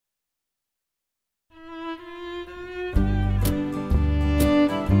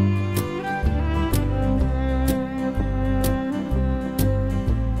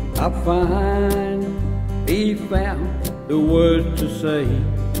I finally found the words to say.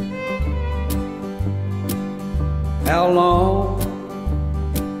 How long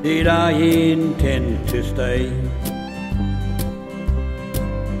did I intend to stay?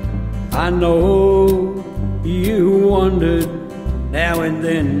 I know you wondered now and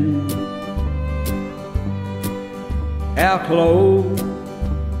then how close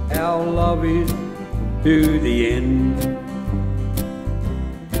our love is to the end.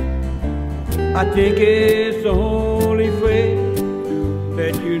 I think it's only fair to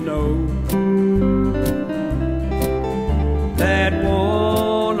let you know that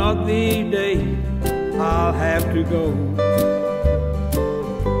one of these days I'll have to go.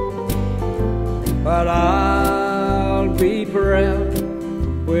 But I'll be proud to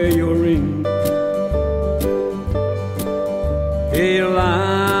wear your ring till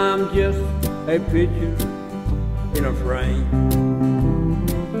I'm just a picture in a frame.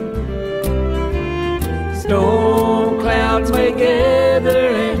 Storm clouds may gather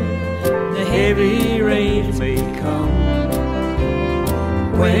and the heavy rains may come.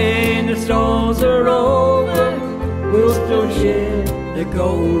 When the storms are over, we'll still share the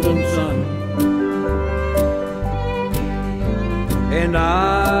golden sun. And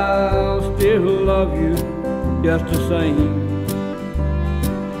I'll still love you just the same,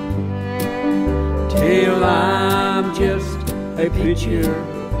 till I'm just a picture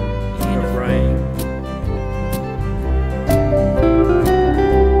in a frame.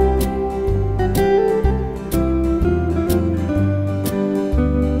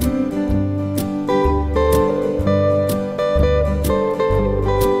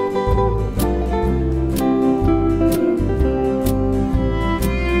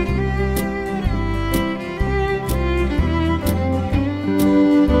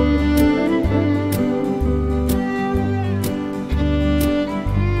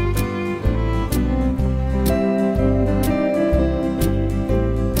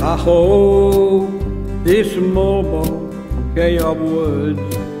 I hold this small bouquet of words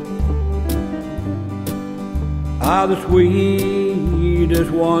are the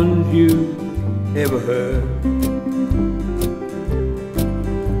sweetest ones you ever heard.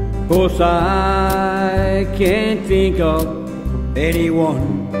 'Cause I can't think of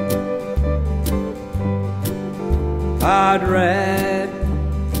anyone I'd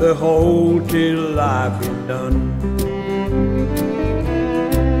rather hold till life is done.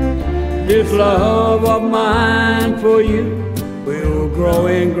 This love of mine for you will grow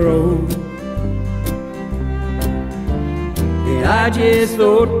and grow. And I just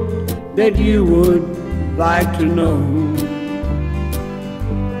thought that you would like to know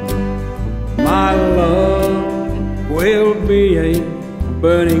my love will be a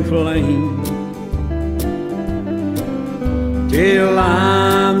burning flame till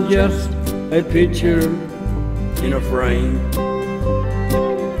I'm just a picture in a frame.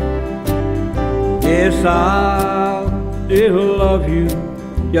 Yes, I'll still love you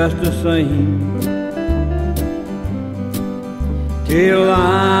just the same, till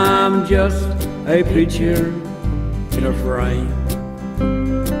I'm just a picture in a frame.